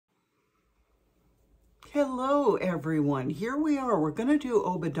Hello, everyone. Here we are. We're going to do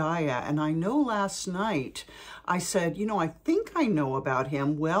Obadiah. And I know last night I said, I think I know about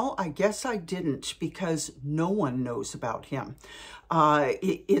him. Well, I guess I didn't because no one knows about him.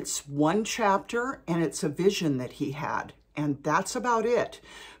 It's one chapter and it's a vision that he had. And that's about it.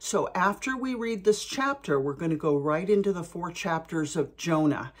 So after we read this chapter, we're going to go right into the 4 chapters of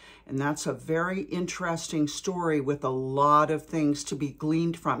Jonah. And that's a very interesting story with a lot of things to be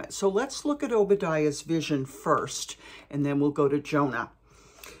gleaned from it. So let's look at Obadiah's vision first, and then we'll go to Jonah.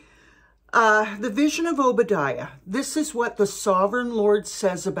 The vision of Obadiah. This is what the sovereign Lord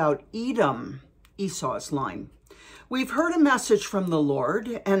says about Edom, Esau's line. We've heard a message from the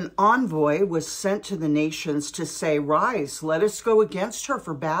Lord. An envoy was sent to the nations to say, "Rise, let us go against her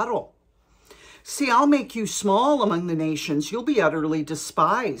for battle. See, I'll make you small among the nations. You'll be utterly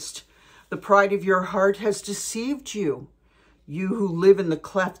despised. The pride of your heart has deceived you. You who live in the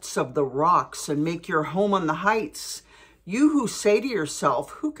clefts of the rocks and make your home on the heights. You who say to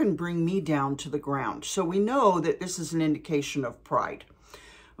yourself, who can bring me down to the ground?" So we know that this is an indication of pride.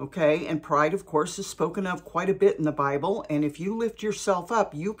 Okay, and pride, of course, is spoken of quite a bit in the Bible. And if you lift yourself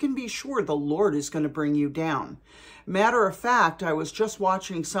up, you can be sure the Lord is going to bring you down. Matter of fact, I was just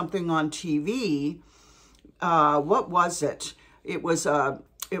watching something on TV. What was it? It was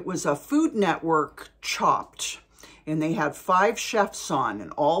a Food Network Chopped. And they had 5 chefs on,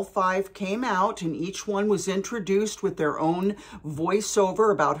 and all 5 came out, and each one was introduced with their own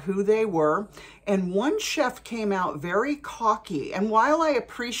voiceover about who they were. And one chef came out very cocky, and while I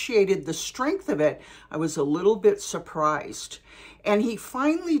appreciated the strength of it, I was a little bit surprised. And he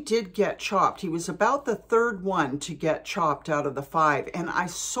finally did get chopped. He was about the 3rd one to get chopped out of the 5. And I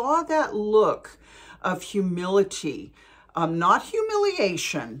saw that look of humility, not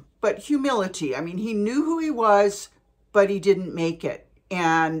humiliation, but humility. I mean, he knew who he was, but he didn't make it.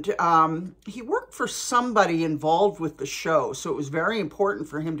 And he worked for somebody involved with the show, so it was very important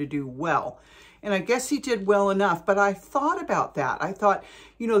for him to do well. And I guess he did well enough, but I thought about that. I thought,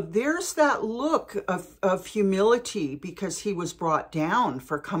 there's that look of humility because he was brought down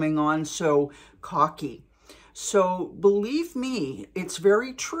for coming on so cocky. So believe me, it's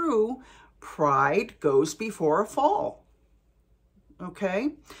very true. Pride goes before a fall.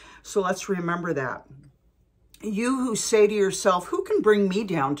 Okay? So let's remember that. You who say to yourself, who can bring me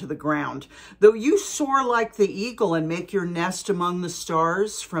down to the ground? Though you soar like the eagle and make your nest among the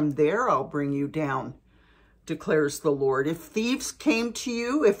stars, from there I'll bring you down, declares the Lord. If thieves came to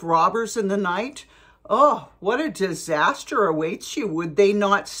you, if robbers in the night, oh, what a disaster awaits you. Would they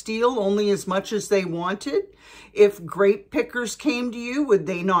not steal only as much as they wanted? If grape pickers came to you, would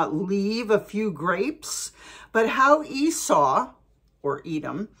they not leave a few grapes? But how Esau, or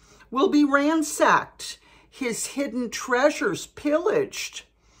Edom, will be ransacked, his hidden treasures pillaged.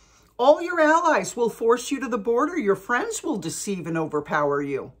 All your allies will force you to the border. Your friends will deceive and overpower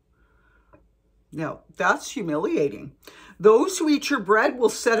you. Now, that's humiliating. Those who eat your bread will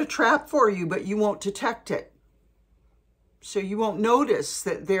set a trap for you, but you won't detect it. So you won't notice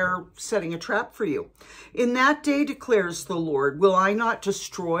that they're setting a trap for you. In that day, declares the Lord, will I not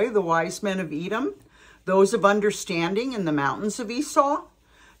destroy the wise men of Edom, those of understanding in the mountains of Esau?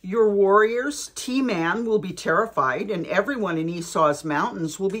 Your warriors, T-Man, will be terrified, and everyone in Esau's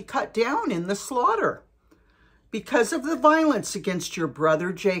mountains will be cut down in the slaughter. Because of the violence against your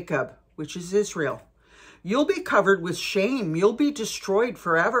brother Jacob, which is Israel, you'll be covered with shame. You'll be destroyed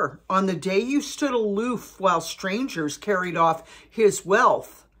forever. On the day you stood aloof while strangers carried off his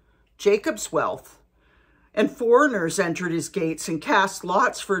wealth, Jacob's wealth, and foreigners entered his gates and cast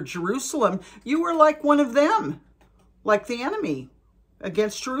lots for Jerusalem, you were like one of them, like the enemy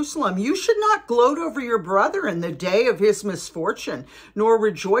against Jerusalem. You should not gloat over your brother in the day of his misfortune, nor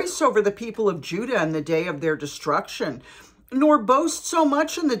rejoice over the people of Judah in the day of their destruction, nor boast so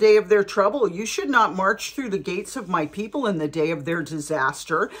much in the day of their trouble. You should not march through the gates of my people in the day of their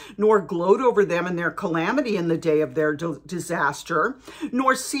disaster, nor gloat over them in their calamity in the day of their disaster,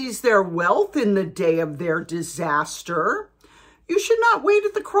 nor seize their wealth in the day of their disaster. You should not wait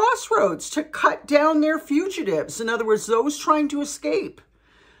at the crossroads to cut down their fugitives, in other words, those trying to escape,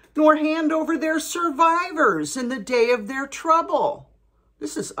 nor hand over their survivors in the day of their trouble.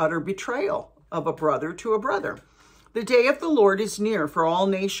 This is utter betrayal of a brother to a brother. The day of the Lord is near for all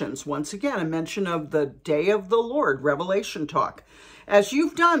nations. Once again, a mention of the day of the Lord, Revelation talk. As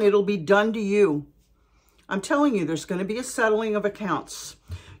you've done, it'll be done to you. I'm telling you, there's going to be a settling of accounts.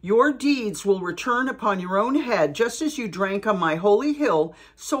 Your deeds will return upon your own head, just as you drank on my holy hill,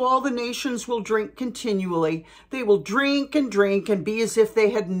 so all the nations will drink continually. They will drink and be as if they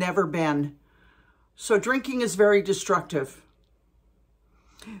had never been. So drinking is very destructive.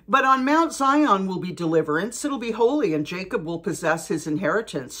 But on Mount Zion will be deliverance. It'll be holy, and Jacob will possess his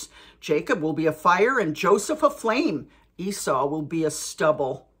inheritance. Jacob will be a fire and Joseph a flame. Esau will be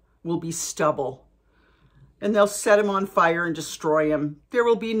stubble. And they'll set him on fire and destroy him. There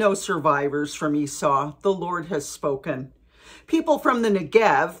will be no survivors from Esau. The Lord has spoken. People from the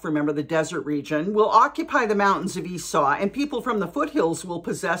Negev, remember the desert region, will occupy the mountains of Esau, and people from the foothills will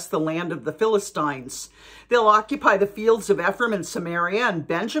possess the land of the Philistines. They'll occupy the fields of Ephraim and Samaria, and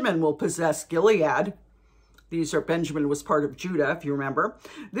Benjamin will possess Gilead. Benjamin was part of Judah, if you remember.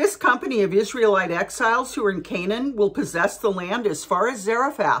 This company of Israelite exiles who are in Canaan will possess the land as far as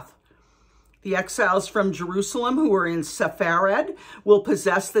Zarephath. The exiles from Jerusalem who are in Sepharad will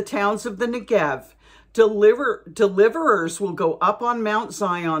possess the towns of the Negev. Deliverers will go up on Mount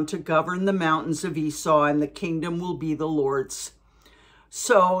Zion to govern the mountains of Esau, and the kingdom will be the Lord's.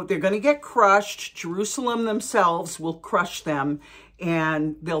 So they're going to get crushed. Jerusalem themselves will crush them,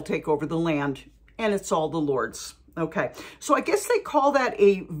 and they'll take over the land, and it's all the Lord's. Okay, so I guess they call that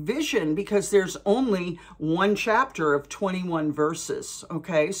a vision because there's only one chapter of 21 verses,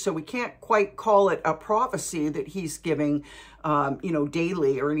 okay? So we can't quite call it a prophecy that he's giving,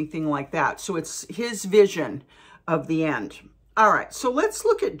 daily or anything like that. So it's his vision of the end. All right, so let's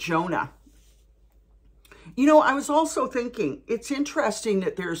look at Jonah. I was also thinking, it's interesting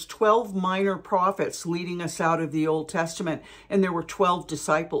that there's 12 minor prophets leading us out of the Old Testament, and there were 12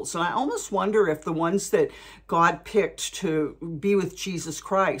 disciples. And I almost wonder if the ones that God picked to be with Jesus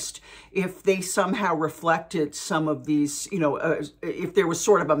Christ, if they somehow reflected some of these, if there was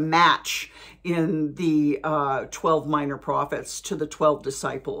sort of a match in the 12 minor prophets to the 12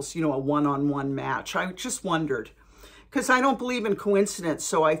 disciples, a one-on-one match. I just wondered. Because I don't believe in coincidence,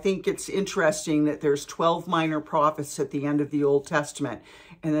 so I think it's interesting that there's 12 minor prophets at the end of the Old Testament.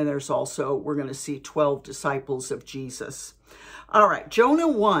 And then there's also, we're going to see 12 disciples of Jesus. All right, Jonah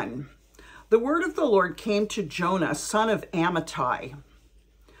 1. The word of the Lord came to Jonah, son of Amittai.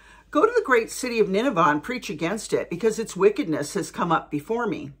 Go to the great city of Nineveh and preach against it, because its wickedness has come up before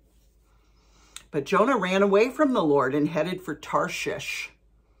me. But Jonah ran away from the Lord and headed for Tarshish.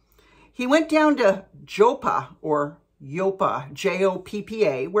 He went down to Joppa, Joppa,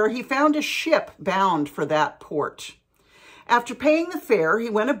 where he found a ship bound for that port. After paying the fare,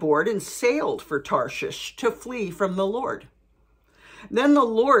 he went aboard and sailed for Tarshish to flee from the Lord. Then the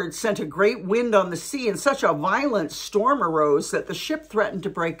Lord sent a great wind on the sea, and such a violent storm arose that the ship threatened to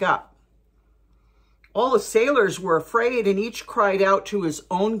break up. All the sailors were afraid, and each cried out to his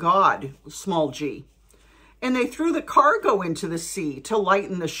own God, small g. And they threw the cargo into the sea to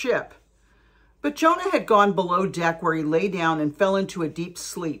lighten the ship. But Jonah had gone below deck, where he lay down and fell into a deep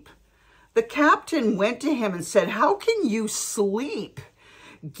sleep. The captain went to him and said, "How can you sleep?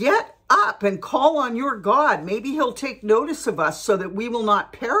 Get up and call on your God. Maybe he'll take notice of us so that we will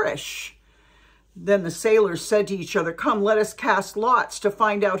not perish." Then the sailors said to each other, "Come, let us cast lots to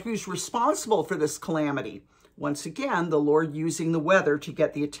find out who's responsible for this calamity." Once again, the Lord using the weather to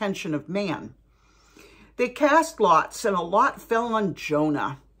get the attention of man. They cast lots, and a lot fell on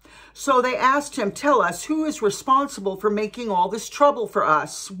Jonah. So they asked him, "Tell us, who is responsible for making all this trouble for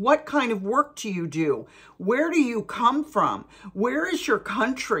us? What kind of work do you do? Where do you come from? Where is your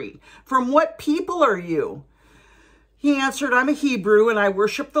country? From what people are you?" He answered, "I'm a Hebrew, and I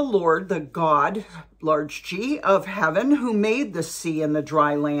worship the Lord, the God, large G, of heaven, who made the sea and the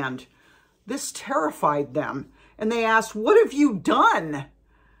dry land." This terrified them, and they asked, "What have you done?"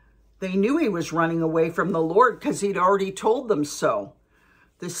 They knew he was running away from the Lord because he'd already told them so.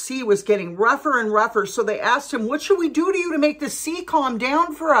 The sea was getting rougher and rougher, so they asked him, "What should we do to you to make the sea calm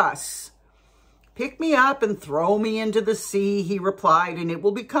down for us?" "Pick me up and throw me into the sea," he replied, "and it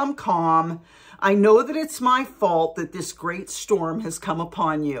will become calm. I know that it's my fault that this great storm has come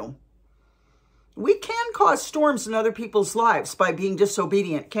upon you." We can cause storms in other people's lives by being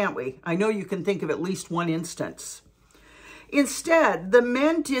disobedient, can't we? I know you can think of at least one instance. Instead, the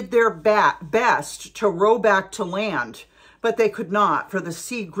men did their best to row back to land, but they could not, for the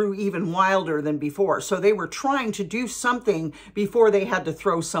sea grew even wilder than before. So they were trying to do something before they had to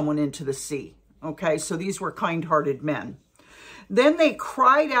throw someone into the sea. Okay, so these were kind-hearted men. Then they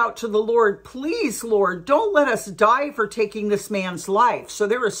cried out to the Lord, "Please, Lord, don't let us die for taking this man's life." So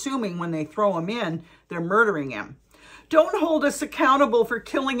they're assuming when they throw him in, they're murdering him. "Don't hold us accountable for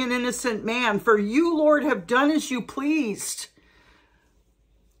killing an innocent man, for you, Lord, have done as you pleased."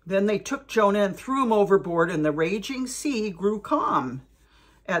 Then they took Jonah and threw him overboard, and the raging sea grew calm.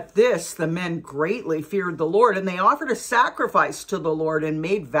 At this, the men greatly feared the Lord, and they offered a sacrifice to the Lord and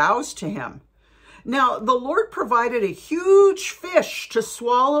made vows to him. Now, the Lord provided a huge fish to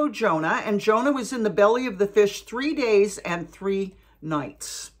swallow Jonah, and Jonah was in the belly of the fish 3 days and 3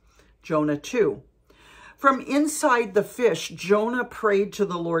 nights. Jonah 2. From inside the fish, Jonah prayed to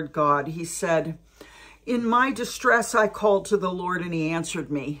the Lord God. He said, "In my distress, I called to the Lord, and he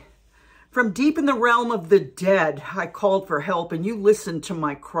answered me. From deep in the realm of the dead, I called for help, and you listened to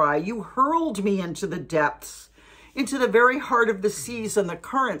my cry. You hurled me into the depths, into the very heart of the seas, and the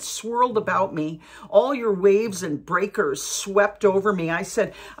currents swirled about me. All your waves and breakers swept over me. I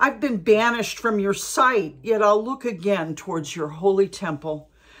said, I've been banished from your sight, yet I'll look again towards your holy temple.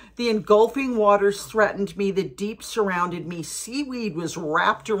 The engulfing waters threatened me. The deep surrounded me. Seaweed was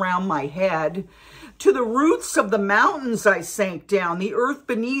wrapped around my head. To the roots of the mountains I sank down. The earth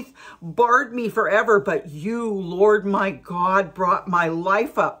beneath barred me forever. But you, Lord my God, brought my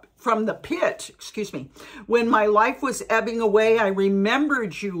life up from the pit. When my life was ebbing away, I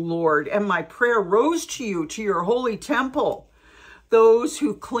remembered you, Lord, and my prayer rose to you, to your holy temple. Those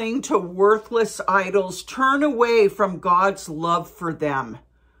who cling to worthless idols turn away from God's love for them."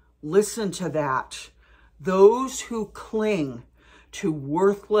 Listen to that. Those who cling to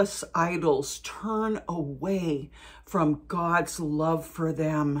worthless idols turn away from God's love for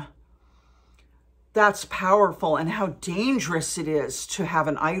them. That's powerful, and how dangerous it is to have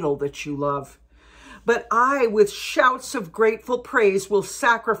an idol that you love. But I, with shouts of grateful praise, will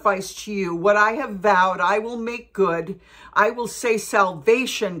sacrifice to you. What I have vowed, I will make good. I will say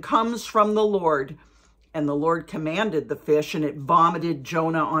salvation comes from the Lord. And the Lord commanded the fish, and it vomited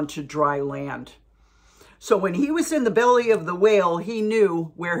Jonah onto dry land. So when he was in the belly of the whale, he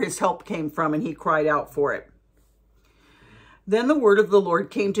knew where his help came from, and he cried out for it. Then the word of the Lord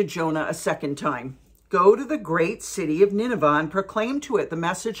came to Jonah a second time. "Go to the great city of Nineveh and proclaim to it the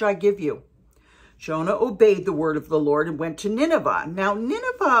message I give you." Jonah obeyed the word of the Lord and went to Nineveh. Now,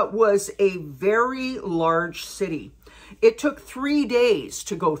 Nineveh was a very large city. It took 3 days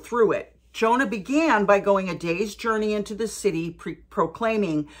to go through it. Jonah began by going a day's journey into the city,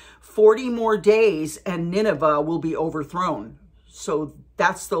 proclaiming 40 more days and Nineveh will be overthrown. So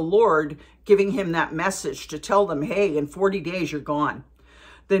that's the Lord giving him that message to tell them, hey, in 40 days you're gone.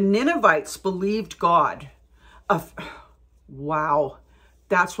 The Ninevites believed God. Wow,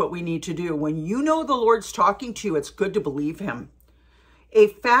 that's what we need to do. When you know the Lord's talking to you, it's good to believe him. A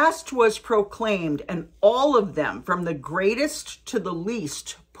fast was proclaimed, and all of them, from the greatest to the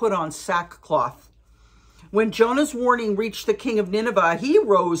least, put on sackcloth. When Jonah's warning reached the king of Nineveh, he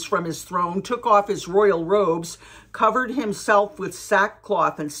rose from his throne, took off his royal robes, covered himself with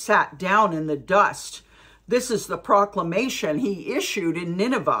sackcloth, and sat down in the dust. This is the proclamation he issued in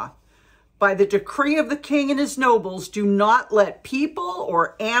Nineveh. By the decree of the king and his nobles, do not let people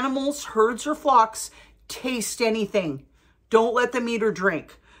or animals, herds or flocks taste anything. Don't let them eat or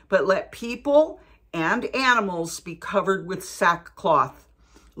drink, but let people and animals be covered with sackcloth.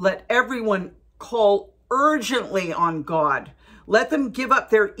 Let everyone call urgently on God. Let them give up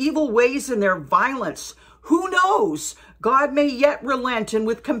their evil ways and their violence. Who knows? God may yet relent and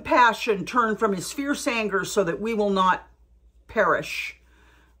with compassion turn from his fierce anger so that we will not perish.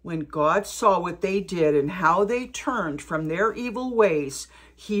 When God saw what they did and how they turned from their evil ways,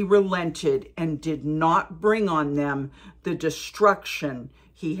 he relented and did not bring on them the destruction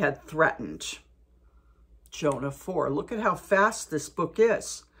he had threatened. Jonah 4. Look at how fast this book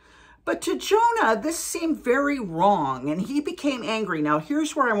is. But to Jonah, this seemed very wrong, and he became angry. Now,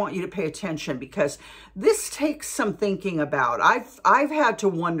 here's where I want you to pay attention, because this takes some thinking about. I've had to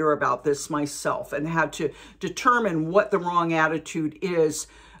wonder about this myself and had to determine what the wrong attitude is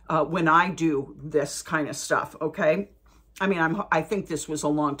when I do this kind of stuff, okay? I mean, I think this was a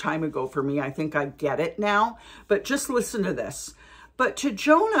long time ago for me. I think I get it now, but just listen to this. But to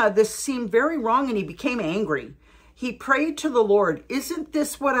Jonah, this seemed very wrong, and he became angry. He prayed to the Lord, "Isn't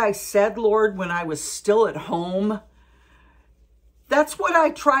this what I said, Lord, when I was still at home? That's what I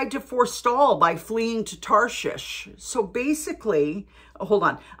tried to forestall by fleeing to Tarshish." So basically, hold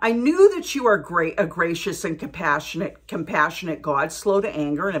on. "I knew that you are a gracious and compassionate God, slow to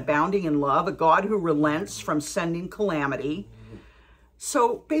anger and abounding in love, a God who relents from sending calamity."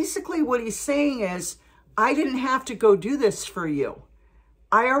 So basically what he's saying is, I didn't have to go do this for you.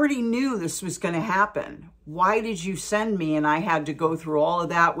 I already knew this was going to happen. Why did you send me and I had to go through all of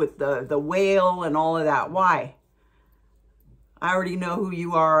that with the whale and all of that? Why? I already know who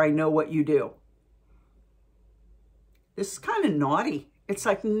you are. I know what you do. This is kind of naughty. It's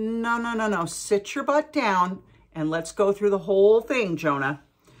like, no. Sit your butt down and let's go through the whole thing, Jonah.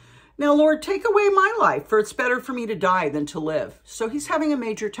 "Now, Lord, take away my life, for it's better for me to die than to live." So he's having a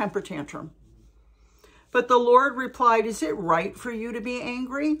major temper tantrum. But the Lord replied, "Is it right for you to be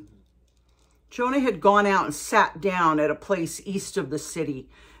angry?" Jonah had gone out and sat down at a place east of the city.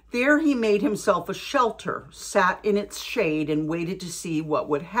 There he made himself a shelter, sat in its shade, and waited to see what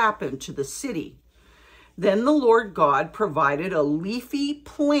would happen to the city. Then the Lord God provided a leafy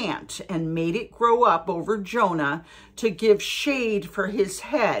plant and made it grow up over Jonah to give shade for his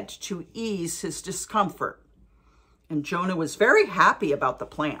head to ease his discomfort. And Jonah was very happy about the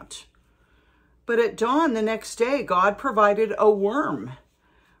plant. But at dawn the next day, God provided a worm,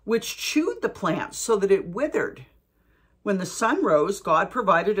 which chewed the plant so that it withered. When the sun rose, God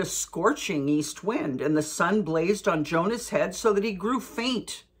provided a scorching east wind, and the sun blazed on Jonah's head so that he grew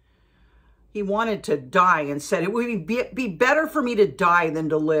faint. He wanted to die and said, it would be better for me to die than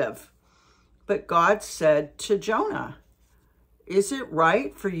to live. But God said to Jonah, is it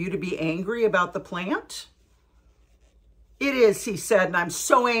right for you to be angry about the plant? It is, he said, and I'm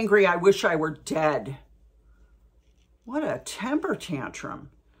so angry I wish I were dead. What a temper tantrum.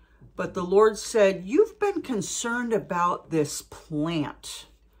 But the Lord said, you've been concerned about this plant.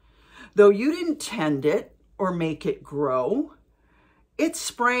 Though you didn't tend it or make it grow, it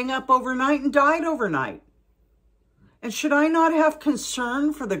sprang up overnight and died overnight. And should I not have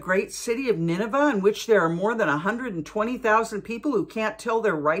concern for the great city of Nineveh, in which there are more than 120,000 people who can't tell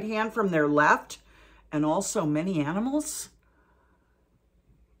their right hand from their left, and also many animals?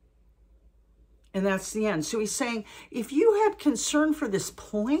 And that's the end. So he's saying, if you had concern for this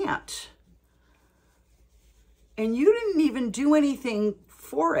plant and you didn't even do anything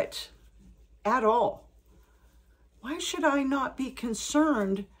for it at all, why should I not be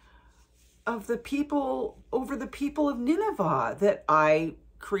concerned of the people, over the people of Nineveh that I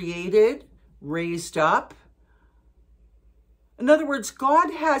created, raised up? In other words,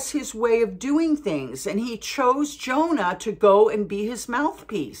 God has his way of doing things, and he chose Jonah to go and be his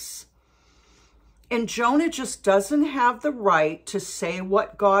mouthpiece. And Jonah just doesn't have the right to say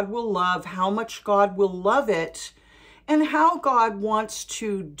what God will love, how much God will love it, and how God wants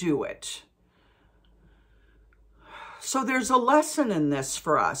to do it. So there's a lesson in this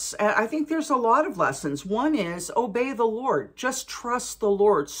for us. I think there's a lot of lessons. One is obey the Lord. Just trust the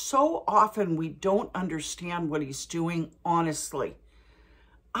Lord. So often we don't understand what he's doing, honestly.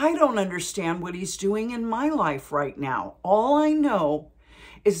 I don't understand what he's doing in my life right now. All I know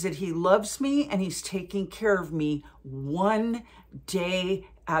is that he loves me and he's taking care of me one day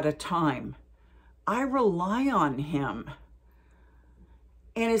at a time. I rely on him.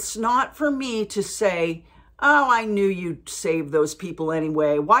 And it's not for me to say, oh, I knew you'd save those people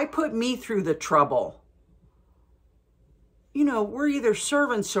anyway. Why put me through the trouble? You know, we're either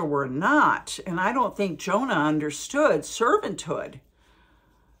servants or we're not. And I don't think Jonah understood servanthood.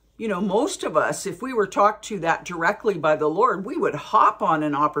 You know, most of us, if we were talked to that directly by the Lord, we would hop on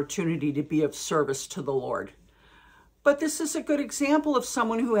an opportunity to be of service to the Lord. But this is a good example of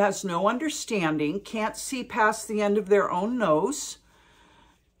someone who has no understanding, can't see past the end of their own nose,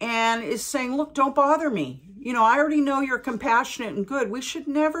 and is saying, look, don't bother me. You know, I already know you're compassionate and good. We should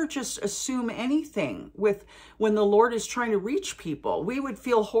never just assume anything when the Lord is trying to reach people. We would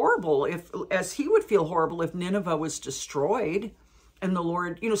feel horrible as he would feel horrible if Nineveh was destroyed. And the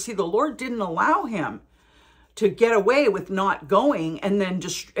Lord, you know, see, the Lord didn't allow him to get away with not going, and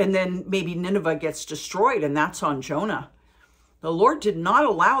then maybe Nineveh gets destroyed, and that's on Jonah. The Lord did not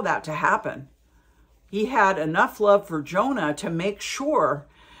allow that to happen. He had enough love for Jonah to make sure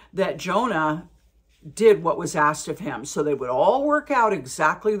that Jonah did what was asked of him, so they would all work out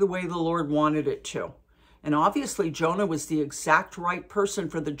exactly the way the Lord wanted it to. And obviously, Jonah was the exact right person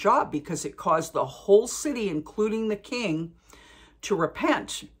for the job, because it caused the whole city, including the king, to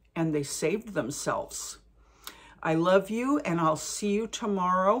repent, and they saved themselves. I love you, and I'll see you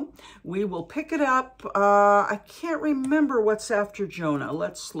tomorrow. We will pick it up. I can't remember what's after Jonah.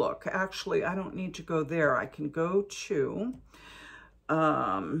 Let's look. Actually, I don't need to go there. I can go to...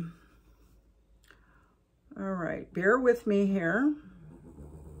 all right, bear with me here.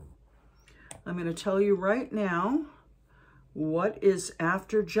 I'm going to tell you right now what is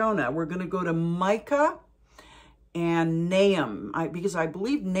after Jonah. We're going to go to Micah and Nahum, because I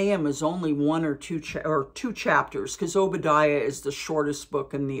believe Nahum is only one or two chapters, because Obadiah is the shortest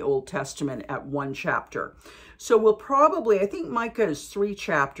book in the Old Testament at one chapter. So we'll probably, I think Micah is 3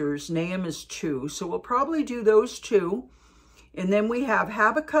 chapters, Nahum is 2, so we'll probably do those 2. And then we have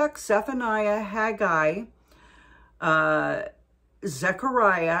Habakkuk, Zephaniah, Haggai,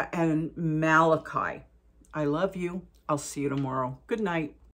 Zechariah, and Malachi. I love you. I'll see you tomorrow. Good night.